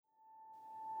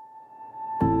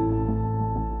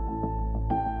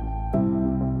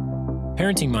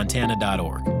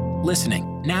ParentingMontana.org.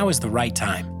 Listening, now is the right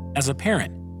time. As a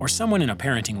parent, or someone in a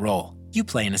parenting role, you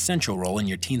play an essential role in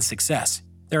your teen's success.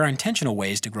 There are intentional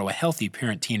ways to grow a healthy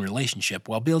parent-teen relationship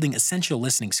while building essential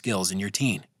listening skills in your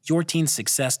teen. Your teen's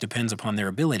success depends upon their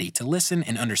ability to listen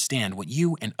and understand what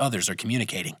you and others are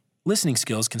communicating. Listening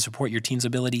skills can support your teen's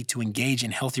ability to engage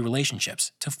in healthy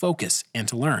relationships, to focus, and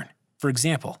to learn. For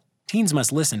example, teens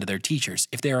must listen to their teachers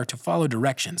if they are to follow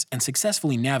directions and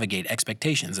successfully navigate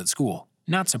expectations at school.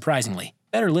 Not surprisingly,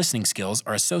 better listening skills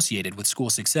are associated with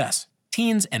school success.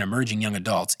 Teens and emerging young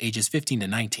adults ages 15 to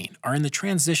 19 are in the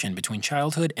transition between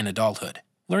childhood and adulthood,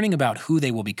 learning about who they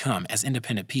will become as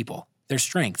independent people, their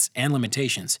strengths and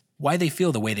limitations, why they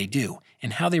feel the way they do,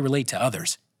 and how they relate to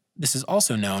others. This is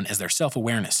also known as their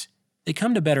self-awareness. They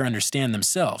come to better understand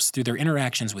themselves through their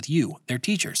interactions with you, their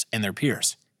teachers, and their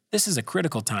peers. This is a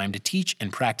critical time to teach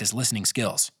and practice listening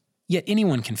skills. Yet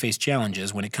anyone can face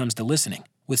challenges when it comes to listening.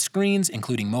 With screens,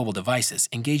 including mobile devices,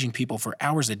 engaging people for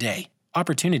hours a day,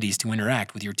 opportunities to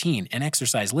interact with your teen and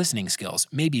exercise listening skills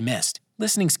may be missed.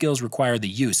 Listening skills require the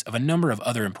use of a number of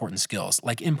other important skills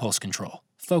like impulse control,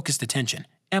 focused attention,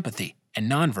 empathy, and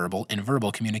nonverbal and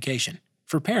verbal communication.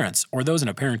 For parents or those in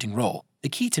a parenting role, the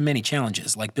key to many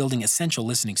challenges like building essential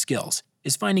listening skills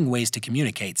is finding ways to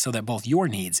communicate so that both your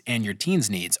needs and your teen's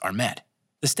needs are met.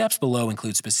 The steps below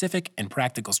include specific and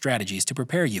practical strategies to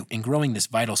prepare you in growing this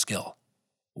vital skill.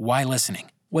 Why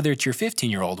listening? Whether it's your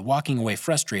 15-year-old walking away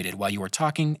frustrated while you are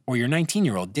talking or your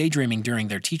 19-year-old daydreaming during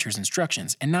their teacher's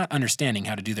instructions and not understanding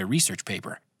how to do their research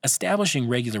paper, establishing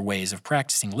regular ways of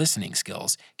practicing listening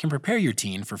skills can prepare your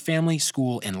teen for family,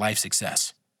 school, and life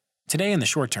success. Today in the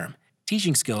short term,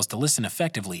 teaching skills to listen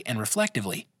effectively and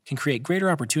reflectively can create greater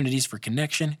opportunities for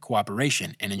connection,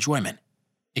 cooperation, and enjoyment.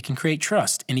 It can create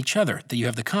trust in each other that you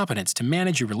have the competence to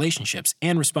manage your relationships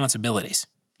and responsibilities.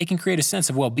 It can create a sense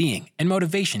of well-being and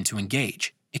motivation to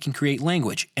engage. It can create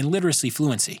language and literacy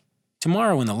fluency.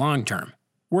 Tomorrow in the long term,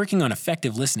 working on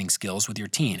effective listening skills with your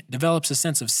teen develops a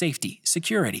sense of safety,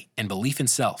 security, and belief in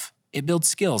self. It builds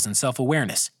skills in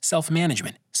self-awareness,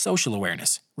 self-management, social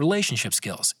awareness, relationship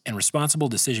skills, and responsible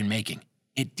decision-making.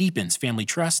 It deepens family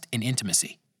trust and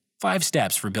intimacy. 5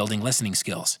 steps for building listening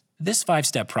skills. This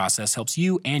 5-step process helps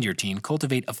you and your teen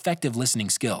cultivate effective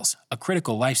listening skills, a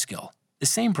critical life skill. The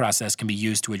same process can be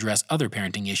used to address other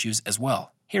parenting issues as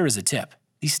well. Here is a tip.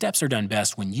 These steps are done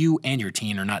best when you and your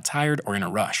teen are not tired or in a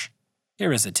rush.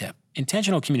 Here is a tip.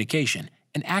 Intentional communication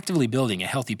and actively building a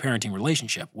healthy parenting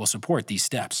relationship will support these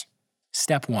steps.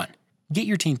 Step 1. Get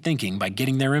your teen thinking by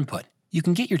getting their input. You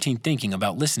can get your teen thinking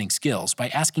about listening skills by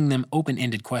asking them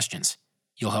open-ended questions.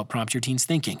 You'll help prompt your teen's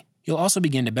thinking. You'll also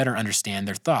begin to better understand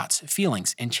their thoughts,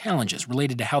 feelings, and challenges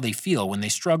related to how they feel when they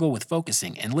struggle with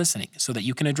focusing and listening so that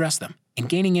you can address them. In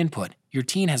gaining input, your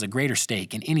teen has a greater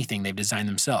stake in anything they've designed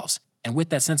themselves, and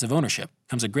with that sense of ownership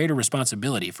comes a greater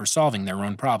responsibility for solving their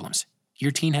own problems.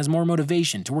 Your teen has more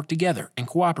motivation to work together and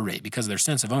cooperate because of their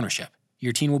sense of ownership.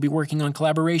 Your teen will be working on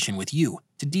collaboration with you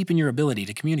to deepen your ability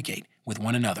to communicate with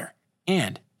one another,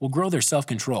 and will grow their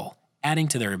self-control, adding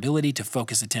to their ability to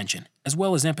focus attention, as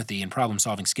well as empathy and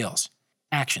problem-solving skills.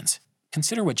 Actions.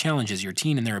 Consider what challenges your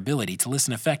teen in their ability to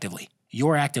listen effectively.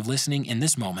 Your active listening in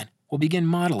this moment will begin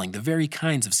modeling the very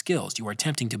kinds of skills you are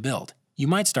attempting to build. You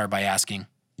might start by asking,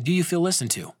 do you feel listened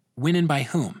to? When and by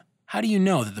whom? How do you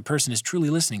know that the person is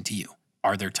truly listening to you?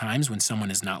 Are there times when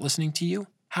someone is not listening to you?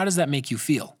 How does that make you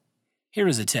feel? Here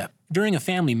is a tip. During a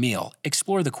family meal,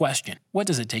 explore the question, what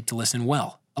does it take to listen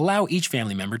well? Allow each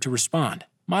family member to respond.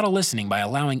 Model listening by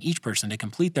allowing each person to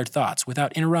complete their thoughts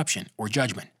without interruption or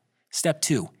judgment. Step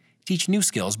 2. Teach new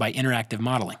skills by interactive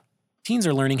modeling. Teens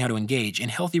are learning how to engage in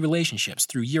healthy relationships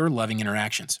through your loving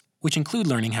interactions, which include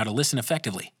learning how to listen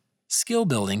effectively. Skill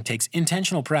building takes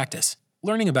intentional practice.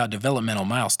 Learning about developmental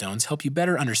milestones help you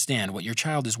better understand what your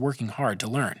child is working hard to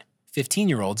learn.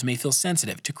 15-year-olds may feel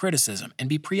sensitive to criticism and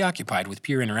be preoccupied with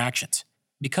peer interactions.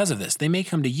 Because of this, they may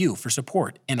come to you for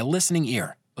support and a listening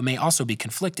ear, but may also be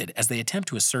conflicted as they attempt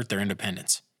to assert their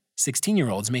independence.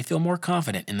 16-year-olds may feel more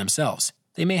confident in themselves.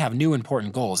 They may have new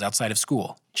important goals outside of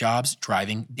school, jobs,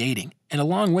 driving, dating, and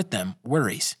along with them,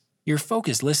 worries. Your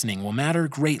focused listening will matter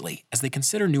greatly as they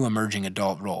consider new emerging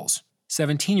adult roles.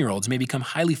 17-year-olds may become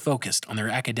highly focused on their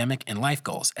academic and life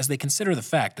goals as they consider the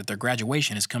fact that their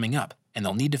graduation is coming up and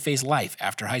they'll need to face life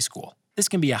after high school. This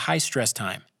can be a high-stress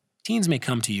time. Teens may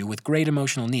come to you with great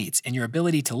emotional needs, and your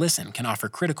ability to listen can offer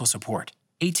critical support.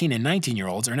 18 and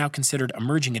 19-year-olds are now considered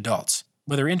emerging adults.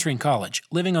 Whether entering college,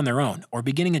 living on their own, or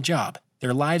beginning a job,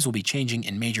 their lives will be changing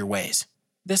in major ways.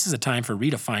 This is a time for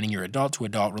redefining your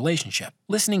adult-to-adult relationship.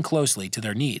 Listening closely to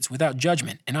their needs without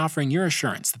judgment and offering your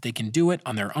assurance that they can do it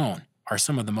on their own are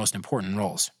some of the most important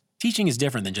roles. Teaching is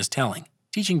different than just telling.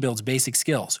 Teaching builds basic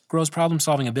skills, grows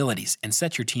problem-solving abilities, and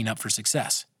sets your teen up for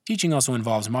success. Teaching also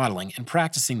involves modeling and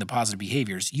practicing the positive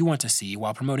behaviors you want to see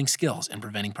while promoting skills and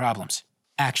preventing problems.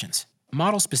 Actions.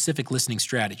 Model specific listening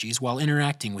strategies while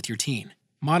interacting with your teen.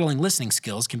 Modeling listening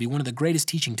skills can be one of the greatest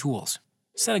teaching tools.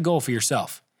 Set a goal for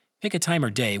yourself. Pick a time or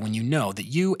day when you know that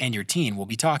you and your teen will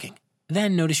be talking.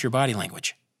 Then notice your body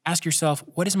language. Ask yourself,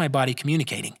 what is my body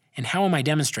communicating, and how am I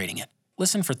demonstrating it?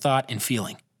 Listen for thought and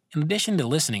feeling. In addition to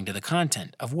listening to the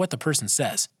content of what the person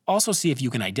says, also see if you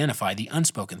can identify the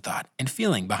unspoken thought and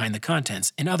feeling behind the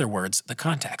contents, in other words, the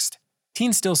context.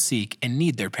 Teens still seek and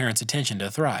need their parents' attention to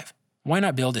thrive. Why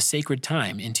not build a sacred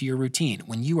time into your routine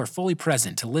when you are fully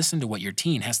present to listen to what your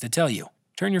teen has to tell you?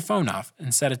 Turn your phone off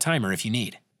and set a timer if you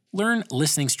need. Learn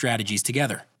listening strategies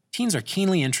together. Teens are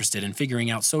keenly interested in figuring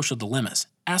out social dilemmas,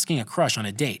 asking a crush on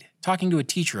a date, talking to a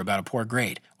teacher about a poor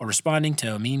grade, or responding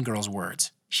to a mean girl's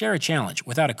words. Share a challenge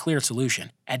without a clear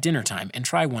solution at dinner time and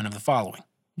try one of the following.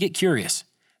 Get curious.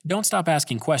 Don't stop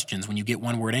asking questions when you get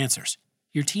one-word answers.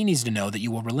 Your teen needs to know that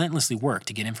you will relentlessly work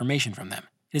to get information from them.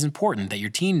 It is important that your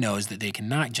teen knows that they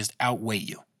cannot just outweigh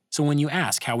you. So when you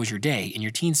ask, how was your day, and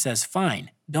your teen says,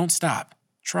 fine, don't stop.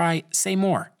 Try, say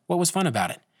more. What was fun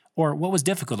about it? Or what was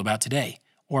difficult about today?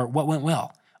 Or what went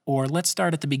well? Or let's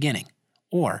start at the beginning.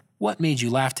 Or what made you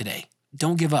laugh today?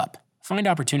 Don't give up. Find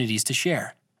opportunities to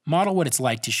share. Model what it's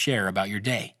like to share about your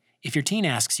day. If your teen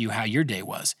asks you how your day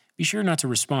was, be sure not to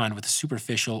respond with a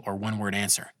superficial or one-word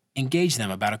answer. Engage them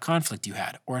about a conflict you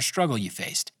had or a struggle you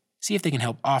faced. See if they can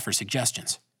help offer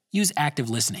suggestions. Use active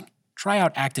listening. Try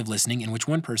out active listening, in which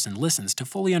one person listens to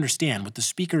fully understand what the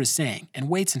speaker is saying and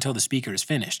waits until the speaker is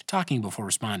finished talking before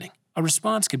responding. A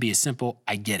response could be as simple,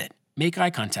 I get it. Make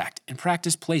eye contact and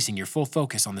practice placing your full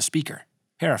focus on the speaker.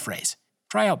 Paraphrase.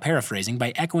 Try out paraphrasing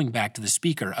by echoing back to the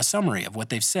speaker a summary of what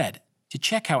they've said to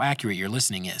check how accurate your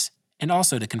listening is, and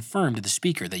also to confirm to the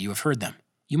speaker that you have heard them.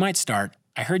 You might start,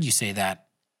 I heard you say that.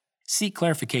 Seek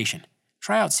clarification.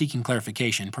 Try out seeking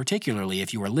clarification, particularly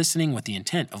if you are listening with the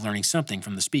intent of learning something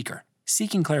from the speaker.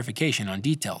 Seeking clarification on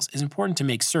details is important to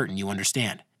make certain you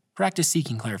understand. Practice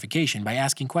seeking clarification by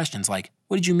asking questions like,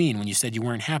 what did you mean when you said you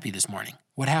weren't happy this morning?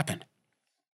 What happened?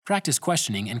 Practice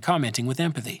questioning and commenting with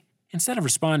empathy. Instead of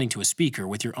responding to a speaker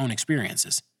with your own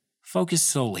experiences, focus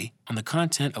solely on the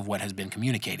content of what has been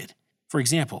communicated. For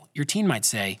example, your teen might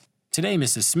say, today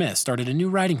Mrs. Smith started a new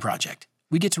writing project.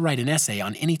 We get to write an essay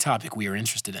on any topic we are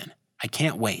interested in. I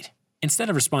can't wait. Instead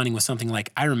of responding with something like,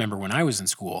 I remember when I was in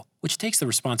school, which takes the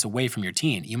response away from your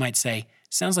teen, you might say,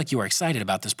 sounds like you are excited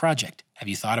about this project. Have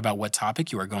you thought about what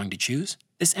topic you are going to choose?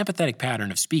 This empathetic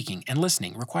pattern of speaking and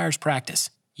listening requires practice.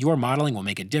 Your modeling will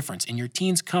make a difference in your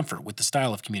teen's comfort with the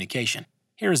style of communication.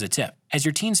 Here is a tip. As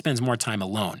your teen spends more time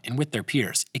alone and with their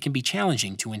peers, it can be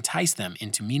challenging to entice them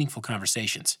into meaningful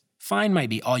conversations. Fine might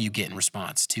be all you get in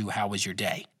response to how was your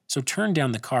day. So turn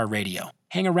down the car radio.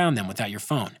 Hang around them without your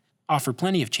phone. Offer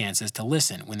plenty of chances to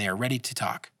listen when they are ready to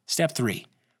talk. Step 3.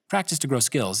 Practice to grow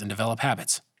skills and develop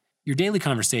habits. Your daily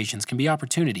conversations can be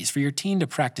opportunities for your teen to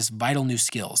practice vital new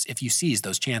skills if you seize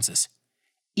those chances.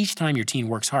 Each time your teen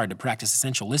works hard to practice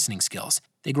essential listening skills,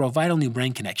 they grow vital new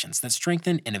brain connections that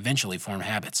strengthen and eventually form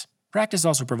habits. Practice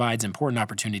also provides important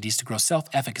opportunities to grow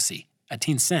self-efficacy, a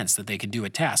teen's sense that they can do a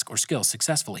task or skill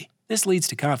successfully. This leads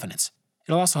to confidence.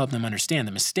 It'll also help them understand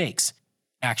the mistakes.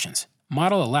 Actions.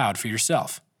 Model aloud for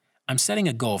yourself. I'm setting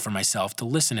a goal for myself to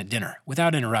listen at dinner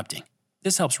without interrupting.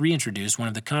 This helps reintroduce one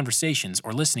of the conversations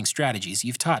or listening strategies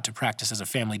you've taught to practice as a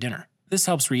family dinner.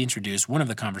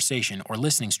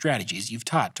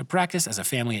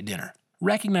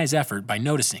 Recognize effort by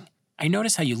noticing. I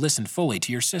notice how you listened fully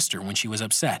to your sister when she was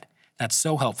upset. That's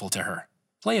so helpful to her.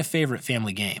 Play a favorite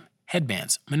family game.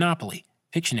 Headbands, Monopoly,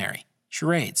 Pictionary,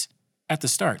 charades. At the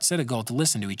start, set a goal to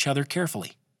listen to each other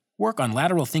carefully. Work on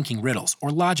lateral thinking riddles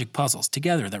or logic puzzles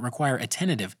together that require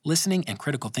attentive listening and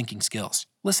critical thinking skills.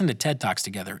 Listen to TED Talks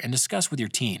together and discuss with your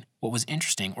teen what was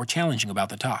interesting or challenging about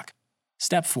the talk.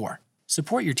 Step 4.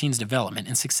 Support your teen's development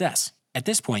and success. At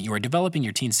this point, you are developing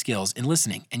your teen's skills in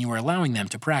listening and you are allowing them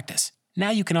to practice.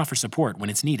 Now you can offer support when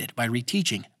it's needed by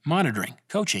reteaching, monitoring,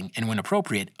 coaching, and when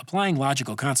appropriate, applying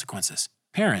logical consequences.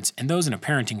 Parents and those in a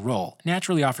parenting role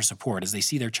naturally offer support as they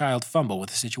see their child fumble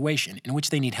with a situation in which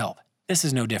they need help. This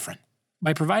is no different.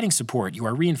 By providing support, you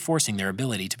are reinforcing their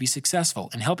ability to be successful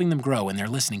and helping them grow in their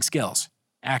listening skills.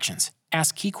 Actions.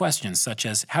 Ask key questions such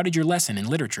as, how did your lesson in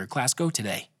literature class go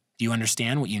today? Do you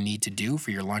understand what you need to do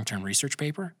for your long-term research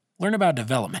paper? Learn about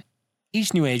development.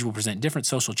 Each new age will present different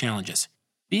social challenges.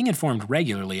 Being informed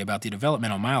regularly about the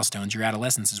developmental milestones your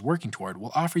adolescence is working toward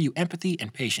will offer you empathy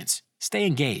and patience. Stay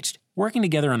engaged. Working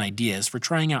together on ideas for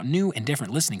trying out new and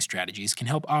different listening strategies can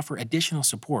help offer additional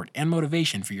support and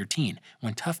motivation for your teen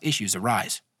when tough issues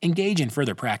arise. Engage in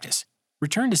further practice.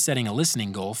 Return to setting a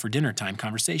listening goal for dinner time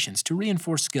conversations to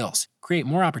reinforce skills, create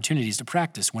more opportunities to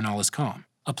practice when all is calm.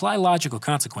 Apply logical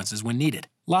consequences when needed.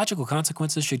 Logical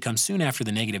consequences should come soon after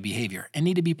the negative behavior and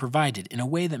need to be provided in a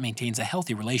way that maintains a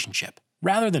healthy relationship.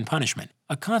 Rather than punishment,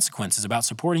 a consequence is about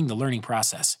supporting the learning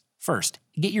process. First,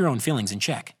 get your own feelings in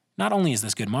check. Not only is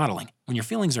this good modeling, when your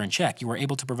feelings are in check, you are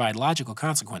able to provide logical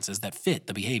consequences that fit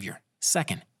the behavior.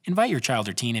 Second, invite your child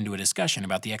or teen into a discussion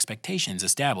about the expectations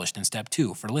established in Step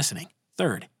 2 for listening.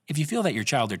 Third, if you feel that your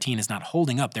child or teen is not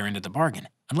holding up their end of the bargain,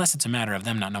 unless it's a matter of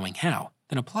them not knowing how,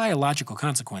 then apply a logical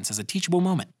consequence as a teachable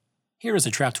moment. Here is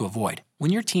a trap to avoid.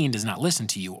 When your teen does not listen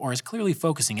to you or is clearly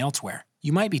focusing elsewhere,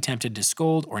 you might be tempted to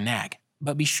scold or nag,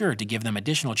 but be sure to give them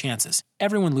additional chances.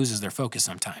 Everyone loses their focus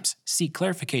sometimes. Seek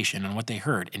clarification on what they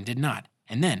heard and did not,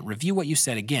 and then review what you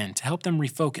said again to help them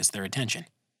refocus their attention.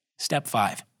 Step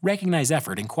 5. Recognize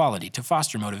effort and quality to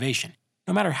foster motivation.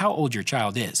 No matter how old your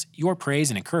child is, your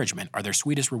praise and encouragement are their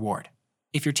sweetest reward.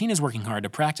 If your teen is working hard to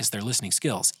practice their listening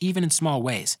skills, even in small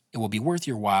ways, it will be worth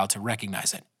your while to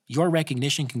recognize it. Your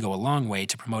recognition can go a long way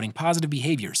to promoting positive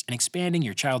behaviors and expanding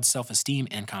your child's self-esteem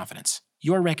and confidence.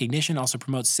 Your recognition also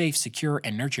promotes safe, secure,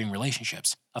 and nurturing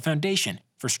relationships, a foundation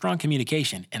for strong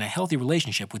communication and a healthy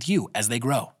relationship with you as they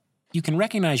grow. You can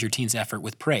recognize your teen's effort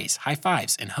with praise, high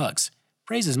fives, and hugs.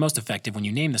 Praise is most effective when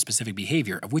you name the specific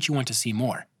behavior of which you want to see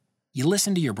more. You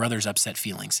listened to your brother's upset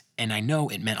feelings, and I know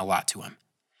it meant a lot to him.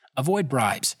 Avoid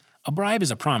bribes. A bribe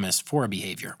is a promise for a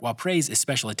behavior, while praise is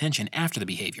special attention after the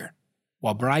behavior.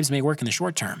 While bribes may work in the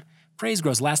short term, praise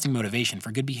grows lasting motivation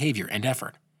for good behavior and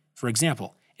effort. For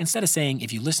example, instead of saying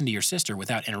if you listen to your sister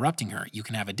without interrupting her, you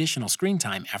can have additional screen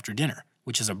time after dinner,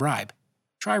 which is a bribe,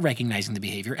 try recognizing the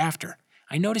behavior after.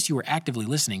 I noticed you were actively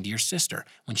listening to your sister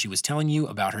when she was telling you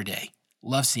about her day.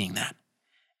 Love seeing that.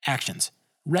 Actions.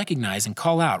 Recognize and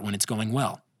call out when it's going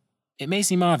well. It may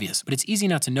seem obvious, but it's easy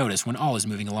not to notice when all is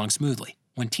moving along smoothly.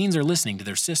 When teens are listening to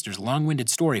their sister's long-winded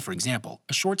story, for example,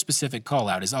 a short specific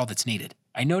call-out is all that's needed.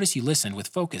 I notice you listened with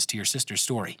focus to your sister's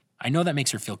story. I know that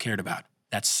makes her feel cared about.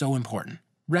 That's so important.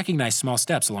 Recognize small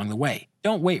steps along the way.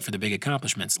 Don't wait for the big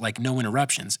accomplishments like no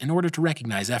interruptions in order to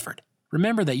recognize effort.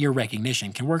 Remember that your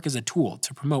recognition can work as a tool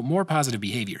to promote more positive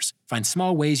behaviors. Find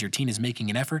small ways your teen is making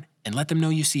an effort and let them know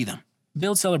you see them.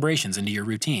 Build celebrations into your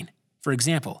routine. For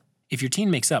example, if your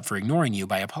teen makes up for ignoring you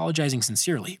by apologizing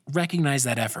sincerely, recognize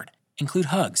that effort. Include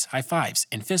hugs, high fives,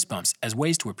 and fist bumps as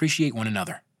ways to appreciate one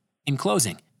another. In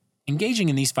closing, engaging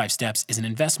in these 5 steps is an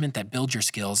investment that builds your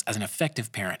skills as an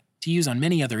effective parent to use on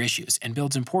many other issues and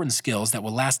builds important skills that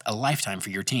will last a lifetime for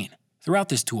your teen. Throughout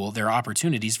this tool, there are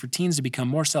opportunities for teens to become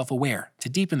more self-aware, to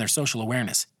deepen their social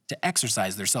awareness, to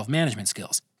exercise their self-management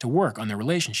skills, to work on their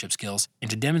relationship skills, and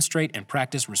to demonstrate and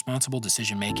practice responsible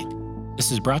decision-making.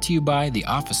 This is brought to you by the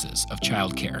Offices of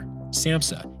Child Care,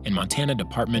 SAMHSA, and Montana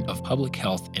Department of Public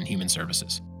Health and Human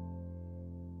Services.